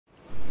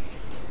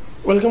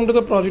Welcome to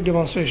the project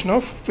demonstration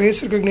of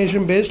face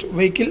recognition based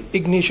vehicle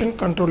ignition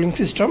controlling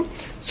system.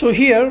 So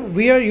here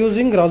we are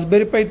using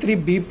Raspberry Pi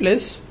 3B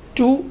Plus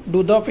to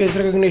do the face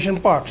recognition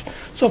parts.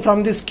 So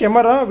from this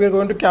camera we are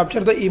going to capture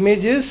the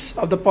images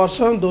of the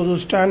person, those who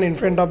stand in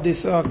front of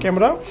this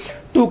camera,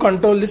 to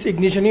control this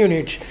ignition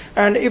unit.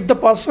 And if the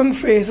person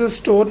face is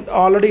stored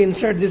already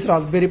inside this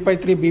Raspberry Pi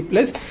 3B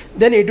Plus,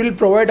 then it will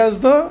provide us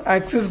the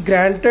access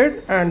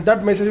granted, and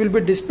that message will be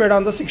displayed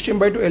on the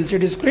 16:2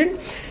 LCD screen.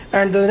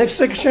 And the next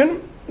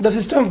section, the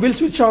system will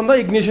switch on the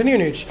ignition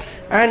unit,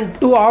 and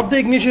to off the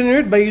ignition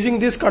unit by using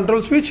this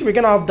control switch we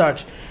can off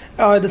that.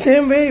 The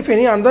same way, if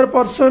any other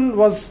person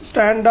was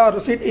stand or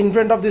sit in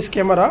front of this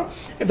camera,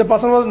 if the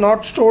person was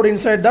not stored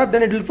inside that,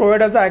 then it will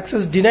provide us the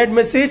access denied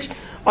message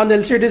on the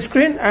LCD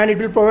screen, and it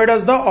will provide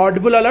us the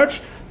audible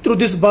alerts through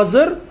this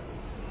buzzer.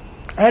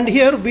 And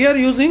here we are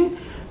using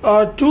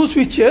two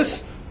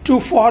switches to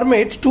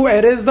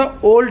erase the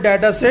old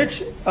data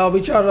sets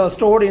which are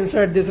stored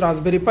inside this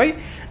Raspberry Pi,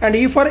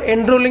 and for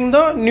enrolling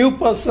the new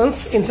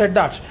persons inside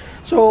that.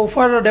 So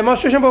for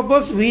demonstration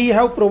purpose, we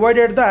have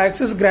provided the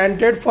access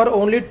granted for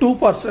only two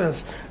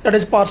persons, that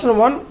is person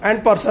 1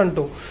 and person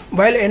 2.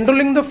 While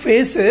enrolling the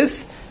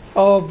faces,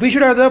 we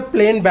should have the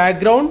plain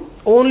background.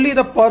 Only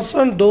the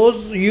person,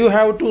 those you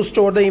have to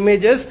store the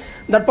images,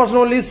 that person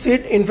only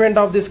sit in front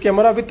of this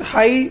camera with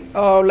high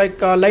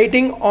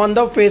lighting on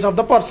the face of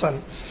the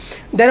person.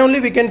 Then only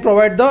we can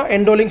provide the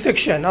enrolling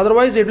section.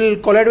 Otherwise it will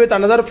collide with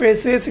another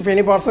faces. If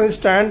any person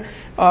stand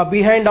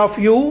behind of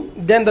you,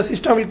 then the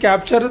system will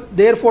capture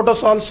their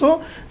photos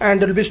also,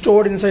 and it will be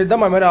stored inside the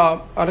memory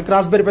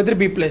Raspberry Pi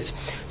 3B Plus.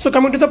 So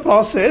coming to the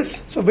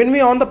process, so when we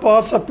on the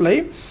power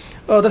supply,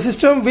 the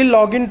system will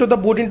log into the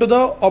boot into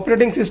the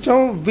operating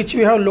system which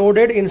we have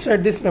loaded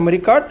inside this memory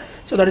card.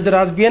 So that is the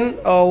Raspbian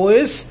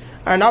OS.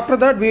 And after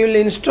that we will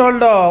install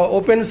the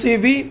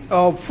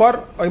OpenCV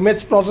for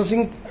image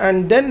processing,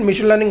 and then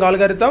machine learning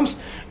algorithms.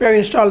 We have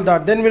installed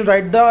that. Then we'll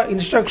write the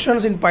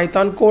instructions in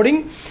Python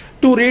coding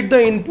to read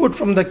the input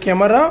from the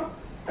camera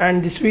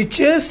and the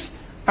switches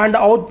and the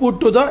output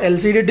to the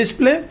LCD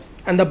display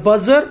and the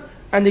buzzer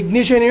and the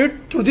ignition unit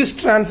through this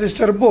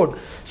transistor board.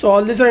 So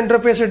all these are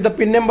interfaced at the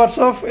pin numbers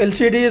of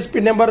LCD is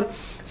pin number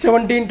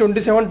 17,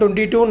 27,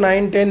 22,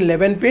 9, 10,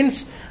 11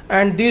 pins,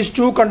 and these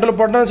two control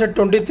buttons at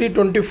 23,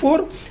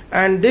 24,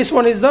 and this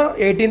one is the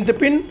 18th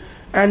pin,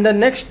 and the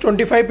next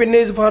 25 pin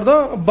is for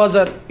the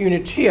buzzer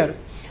unit here.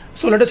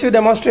 So let us see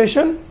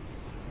demonstration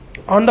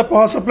on the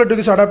power supply to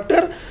this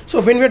adapter.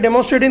 So when we are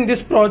demonstrating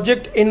this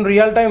project in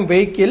real-time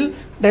vehicle,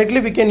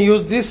 directly we can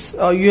use this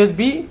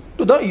USB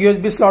to the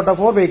USB slot of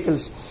our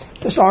vehicles.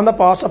 Just on the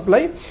power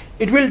supply,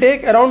 it will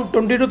take around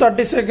 20 to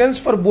 30 seconds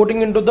for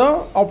booting into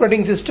the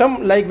operating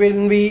system. Like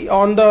when we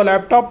on the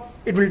laptop,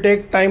 it will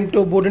take time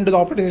to boot into the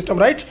operating system,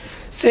 right?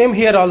 Same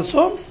here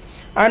also.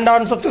 And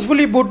on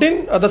successfully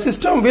booting, the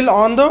system will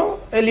on the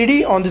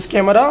LED on this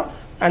camera,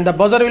 and the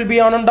buzzer will be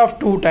on and off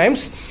 2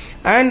 times,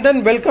 and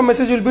then welcome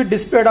message will be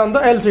displayed on the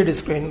LCD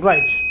screen,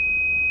 right?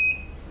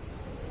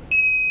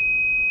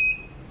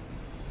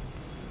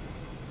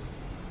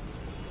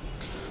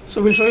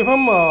 So we'll show you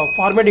from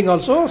formatting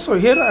also. So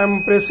here I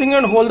am pressing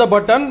and hold the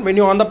button when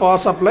you on the power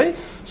supply.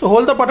 So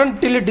hold the button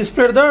till it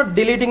displays the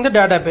deleting the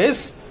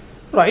database,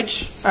 right?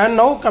 And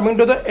now coming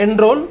to the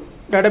enroll,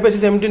 database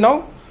is empty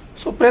now.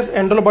 So press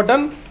enroll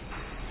button,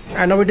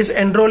 and now it is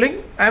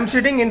enrolling. I am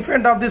sitting in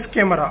front of this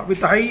camera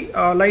with high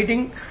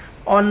lighting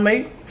on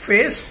my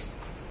face.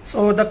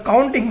 So the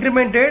count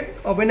incremented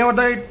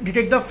whenever I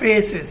detect the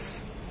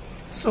faces.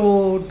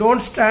 So don't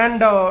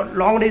stand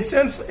long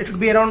distance. It should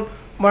be around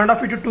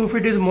 1.5 feet to 2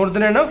 feet is more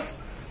than enough.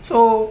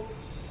 So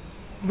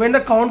when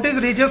the count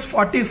is reaches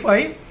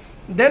 45,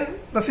 then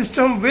the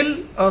system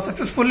will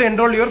successfully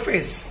enroll your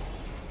face.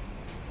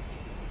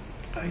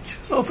 Right.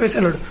 So face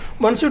enroll.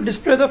 Once you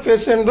display the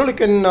face enroll, you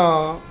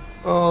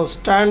can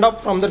stand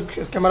up from the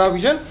camera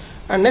vision,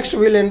 and next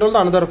we will enroll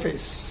the another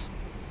face.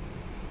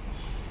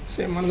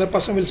 Same, another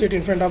person will sit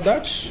in front of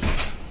that,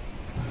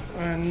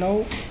 and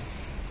now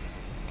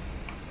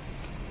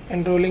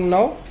enrolling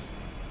now.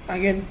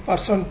 Again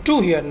person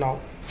 2 here now,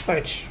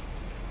 right?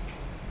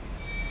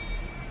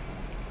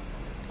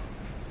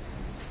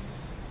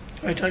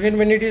 Right, again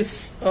when it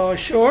is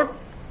showed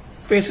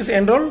faces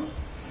enroll,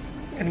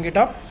 and get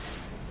up,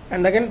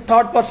 and again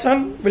third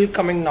person will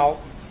coming now.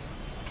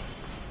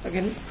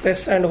 Again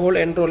press and hold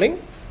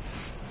enrolling,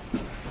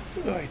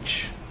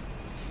 right?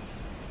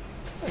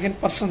 Again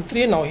person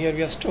 3 now here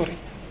we are storing.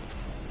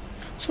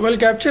 So while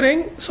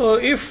capturing, so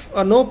if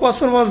no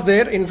person was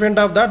there in front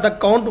of that, the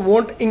count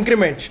won't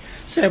increment.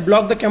 So I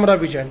block the camera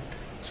vision.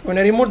 So when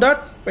I remove that,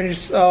 when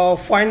it's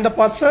find the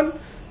person,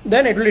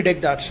 then it will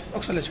detect that.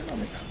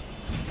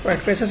 Right,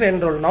 faces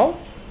enroll now.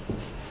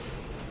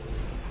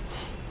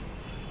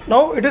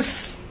 Now it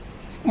is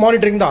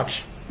monitoring that.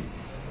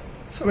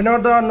 So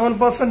whenever the known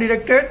person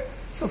detected,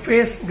 so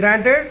face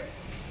granted,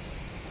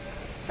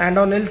 and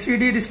on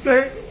LCD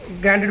display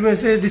granted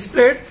message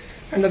displayed,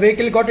 and the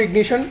vehicle got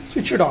ignition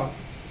switched on.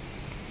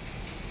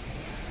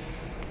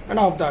 And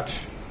off that.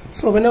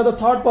 So whenever the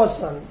third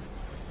person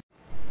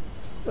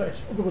Right,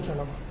 ఇప్పుడు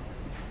కూర్చోండి.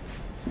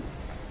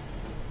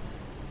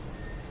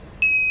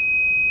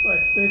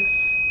 Right, fix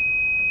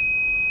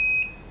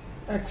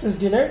access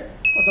denied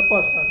for the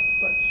person.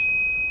 Right,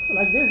 so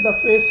like this the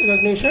face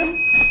recognition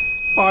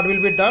part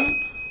will be done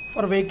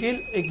for vehicle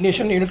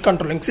ignition unit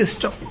controlling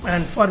system,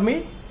 and for me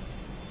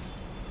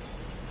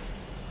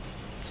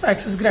so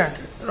access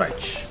granted.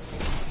 Right,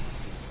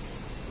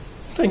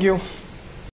 thank you.